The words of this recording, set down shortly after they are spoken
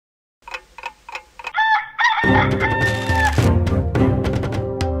I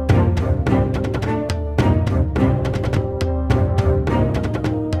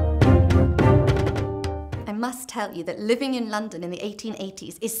must tell you that living in London in the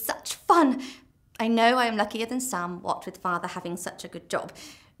 1880s is such fun. I know I am luckier than some, what with father having such a good job.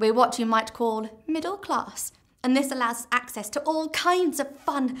 We're what you might call middle class, and this allows us access to all kinds of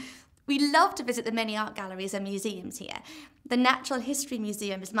fun. We love to visit the many art galleries and museums here. The Natural History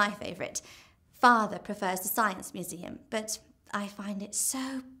Museum is my favourite. Father prefers the Science Museum, but I find it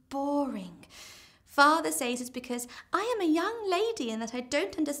so boring. Father says it's because I am a young lady and that I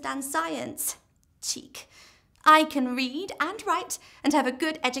don't understand science. Cheek. I can read and write and have a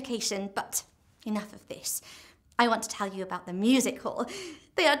good education, but enough of this. I want to tell you about the music hall.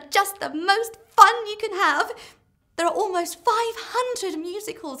 They are just the most fun you can have. There are almost 500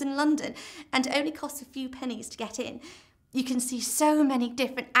 music halls in London and it only costs a few pennies to get in. You can see so many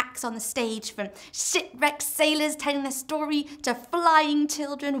different acts on the stage, from shipwrecked sailors telling their story to flying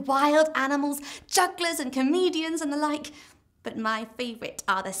children, wild animals, jugglers and comedians and the like. But my favourite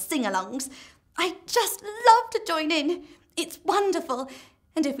are the sing-alongs. I just love to join in. It's wonderful.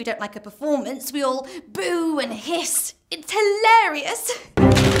 And if we don't like a performance, we all boo and hiss. It's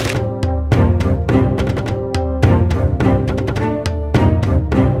hilarious.